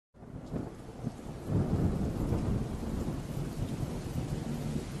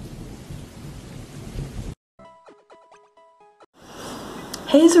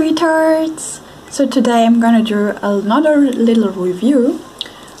Hey sweethearts! So today I'm gonna do another little review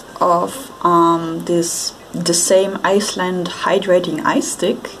of the Saem Iceland Hydrating Eye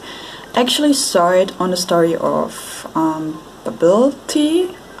Stick. Actually saw it on the story of Bubble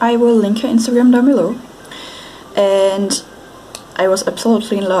Tea. I will link her Instagram down below. And I was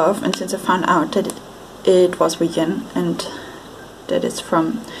absolutely in love, and since I found out that it was vegan and that it's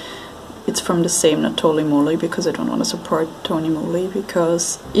from the Saem, not Totally Moly, because I don't want to support Tony Moly,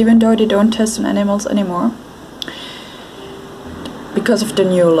 because even though they don't test on animals anymore, because of the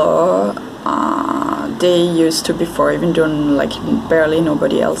new law, they used to before, even though like barely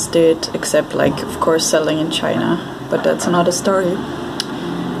nobody else did, except like of course selling in China, but that's another story.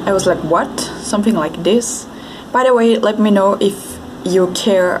 I was like, what? Something like this? By the way, let me know if you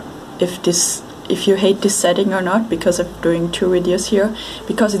care if you hate this setting or not, because I'm doing 2 videos here,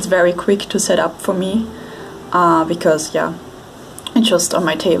 because it's very quick to set up for me, because yeah, it's just on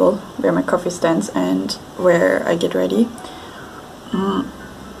my table where my coffee stands and where I get ready.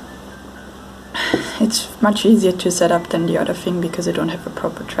 It's much easier to set up than the other thing, because I don't have a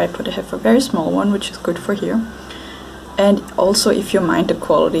proper tripod. I have a very small one, which is good for here. And also, if you mind the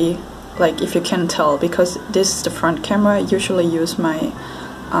quality, like if you can tell, because this is the front camera, I usually use my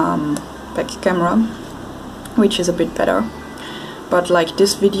back camera, which is a bit better, but like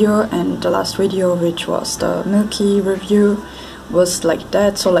this video and the last video, which was the Milky review, was like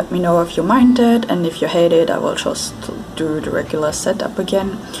that. So let me know if you mind it, and if you hate it, I will just do the regular setup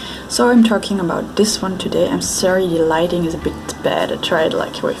again. So I'm talking about this one today. I'm sorry the lighting is a bit bad. I tried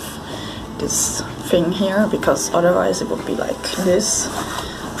like with this thing here, because otherwise it would be like this,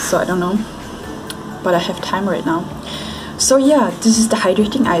 so I don't know, but I have time right now. So yeah, this is the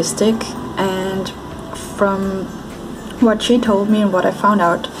Hydrating Eye Stick, and from what she told me and what I found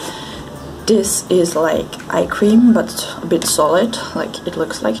out, this is like eye cream but a bit solid, like it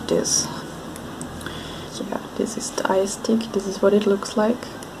looks like this. Yeah, this is the eye stick, this is what it looks like.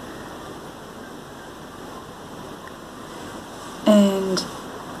 And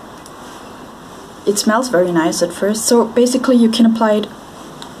it smells very nice at first. So basically you can apply it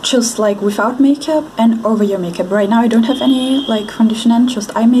just like without makeup and over your makeup. Right now I don't have any like foundation on,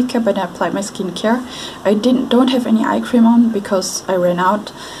 just eye makeup, and I applied my skincare. I don't have any eye cream on because I ran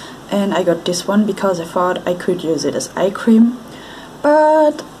out, and I got this one because I thought I could use it as eye cream,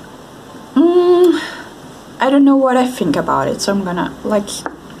 but I don't know what I think about it, so I'm gonna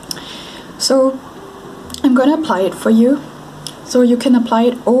apply it for you. So you can apply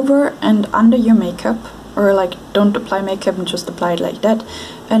it over and under your makeup, or like don't apply makeup and just apply it like that,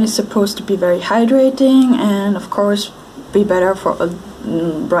 and it's supposed to be very hydrating and of course be better for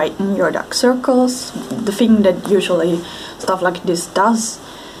brighten your dark circles, the thing that usually stuff like this does.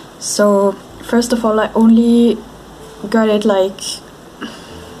 So first of all, I only got it like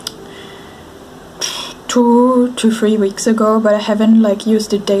 2 to 3 weeks ago, but I haven't like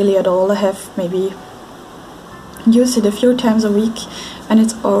used it daily at all. I have maybe used it a few times a week, and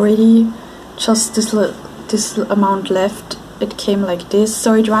it's already just this amount left. It came like this,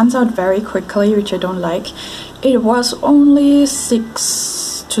 so it runs out very quickly, which I don't like. It was only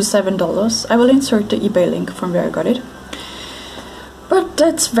 $6 to $7. I will insert the eBay link from where I got it, but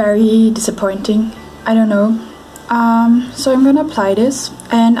that's very disappointing. I don't know. So I'm gonna apply this,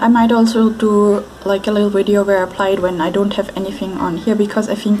 and I might also do like a little video where I apply it when I don't have anything on here, because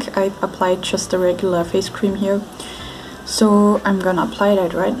I think I applied just the regular face cream here. So I'm gonna apply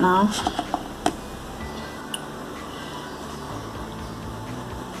that right now.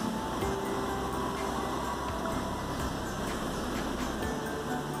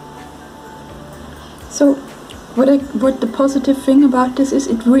 So what the positive thing about this is,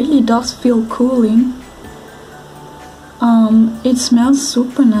 it really does feel cooling. It smells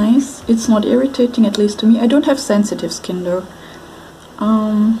super nice. It's not irritating, at least to me. I don't have sensitive skin though.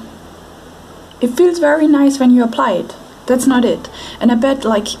 It feels very nice when you apply it. That's not it. And I bet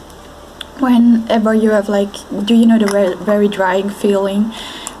like whenever you have like, do you know the very drying feeling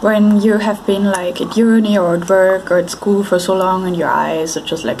when you have been like at uni or at work or at school for so long and your eyes are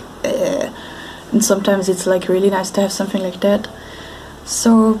just like and sometimes it's like really nice to have something like that.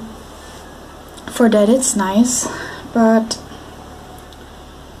 So for that it's nice, but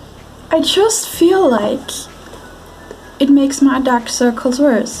I just feel like it makes my dark circles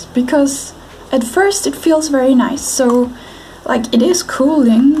worse, because at first it feels very nice. So like it is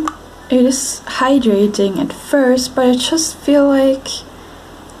cooling, it is hydrating at first, but I just feel like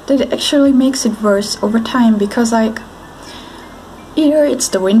that it actually makes it worse over time, because like either it's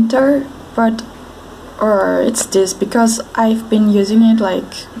the winter, or it's this, because I've been using it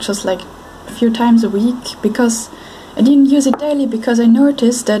like just like a few times a week, because I didn't use it daily because I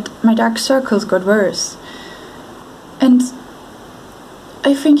noticed that my dark circles got worse. And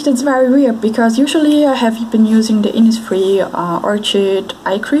I think that's very weird, because usually I have been using the Innisfree Orchid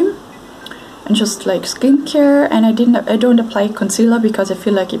eye cream and just like skincare, and I don't apply concealer because I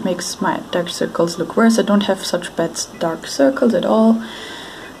feel like it makes my dark circles look worse. I don't have such bad dark circles at all,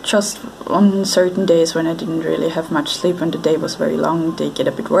 just on certain days when I didn't really have much sleep and the day was very long, they get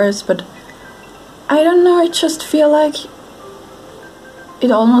a bit worse. But I don't know, I just feel like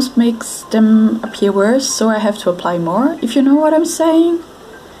it almost makes them appear worse, so I have to apply more, if you know what I'm saying.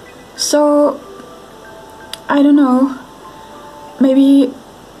 So I don't know, maybe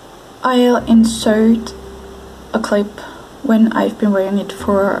I'll insert a clip when I've been wearing it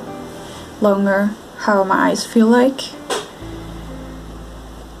for longer, how my eyes feel like.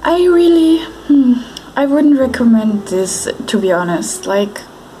 I really, I wouldn't recommend this, to be honest. Like,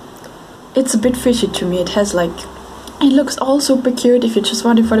 it's a bit fishy to me. It has like, it looks all super cute if you just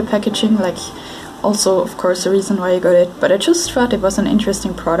want it for the packaging, like, also of course the reason why I got it, but I just thought it was an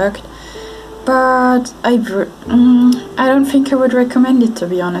interesting product. But I don't think I would recommend it, to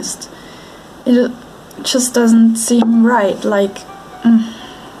be honest. It just doesn't seem right, like,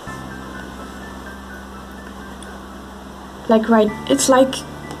 right, it's like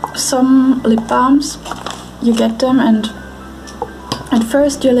some lip balms, you get them and at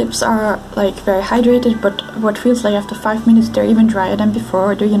first your lips are like very hydrated, but what feels like after 5 minutes they're even drier than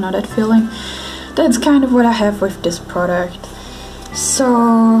before. Do you know that feeling? That's kind of what I have with this product.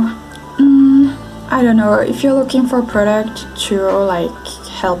 So I don't know, if you're looking for a product to like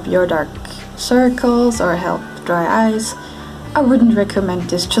help your dark circles or help dry eyes, I wouldn't recommend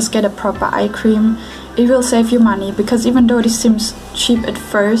this. Just get a proper eye cream. It will save you money, because even though this seems cheap at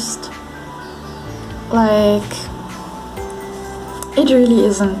first, like, it really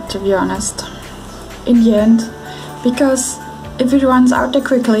isn't, to be honest, in the end. Because if it runs out that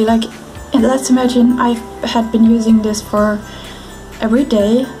quickly, like, let's imagine I had been using this for every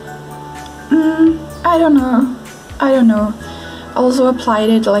day. I don't know. Also applied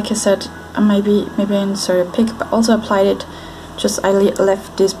it, like I said, maybe I insert a pic, but also applied it, just I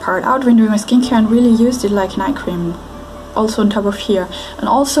left this part out when doing my skincare and really used it like an eye cream, also on top of here. And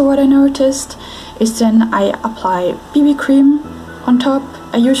also what I noticed is then I apply BB cream on top.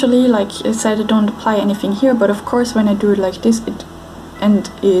 I usually, like I said, I don't apply anything here, but of course when I do it like this,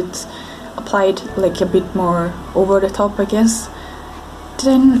 it's applied like a bit more over the top, I guess,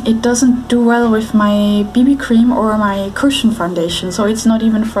 then it doesn't do well with my BB cream or my cushion foundation. So it's not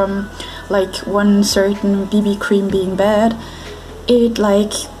even from like one certain BB cream being bad, it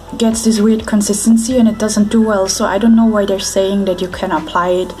like gets this weird consistency and it doesn't do well. So I don't know why they're saying that you can apply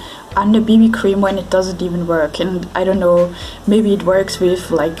it under BB cream when it doesn't even work. And I don't know, maybe it works with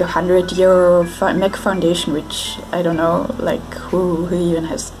like €100 MAC foundation, which I don't know, like who even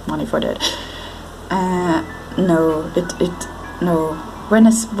has money for that. No, when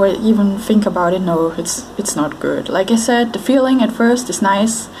I even think about it, no, it's not good. Like I said, the feeling at first is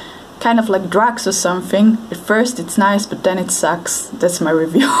nice, kind of like drugs or something. At first it's nice, but then it sucks. That's my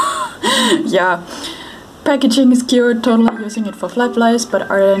review. Yeah, packaging is cute, totally using it for flat lies, but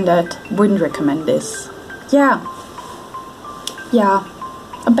other than that, wouldn't recommend this. Yeah,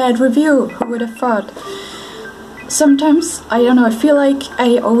 a bad review, who would have thought? Sometimes, I don't know, I feel like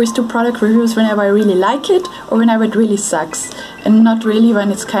I always do product reviews whenever I really like it or whenever it really sucks, and not really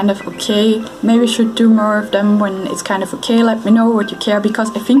when it's kind of okay. Maybe I should do more of them when it's kind of okay. Let me know what you care,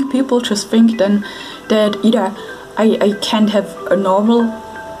 because I think people just think then that either I can't have a normal,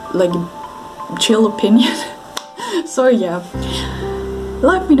 like, chill opinion. So yeah,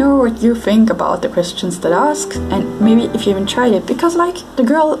 let me know what you think about the questions that I asked, and maybe if you even tried it, because like the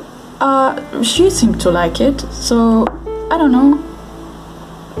girl, she seemed to like it, so I don't know.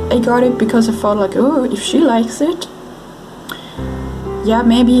 I got it because I thought like, oh, if she likes it, yeah,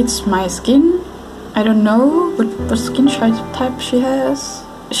 maybe it's my skin. I don't know what skin type she has.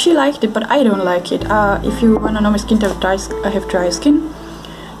 She liked it, but I don't like it. If you wanna know my skin type, I have dry skin.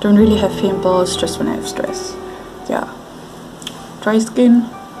 Don't really have pimples, just when I have stress. Yeah, dry skin,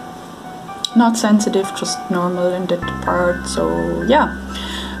 not sensitive, just normal in that part. So yeah.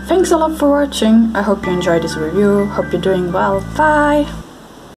 Thanks a lot for watching. I hope you enjoyed this review. Hope you're doing well. Bye!